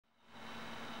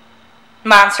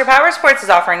Monster Powersports is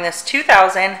offering this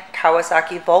 2000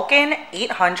 Kawasaki Vulcan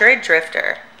 800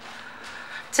 Drifter.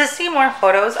 To see more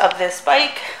photos of this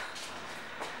bike,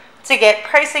 to get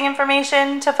pricing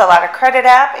information, to fill out a credit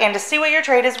app, and to see what your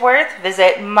trade is worth,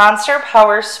 visit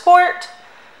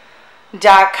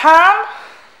monsterpowersport.com.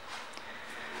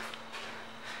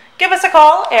 Give us a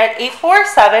call at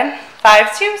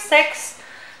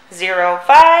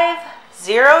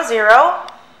 847-526-0500.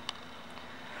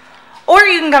 Or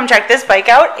you can come check this bike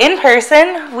out in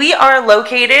person. We are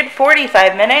located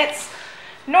 45 minutes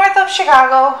north of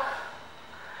Chicago,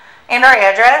 and our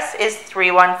address is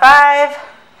 315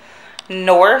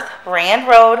 North Rand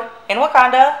Road in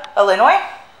Wauconda, Illinois.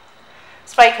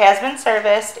 This bike has been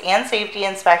serviced and safety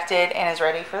inspected and is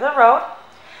ready for the road.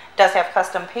 It does have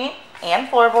custom paint and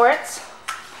floorboards.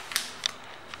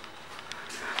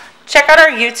 Check out our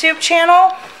YouTube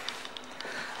channel.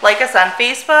 Like us on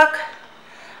Facebook.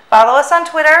 Follow us on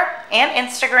Twitter and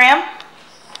Instagram.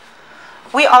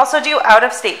 We also do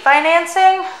out-of-state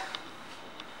financing,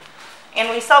 and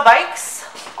we sell bikes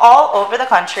all over the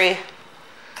country.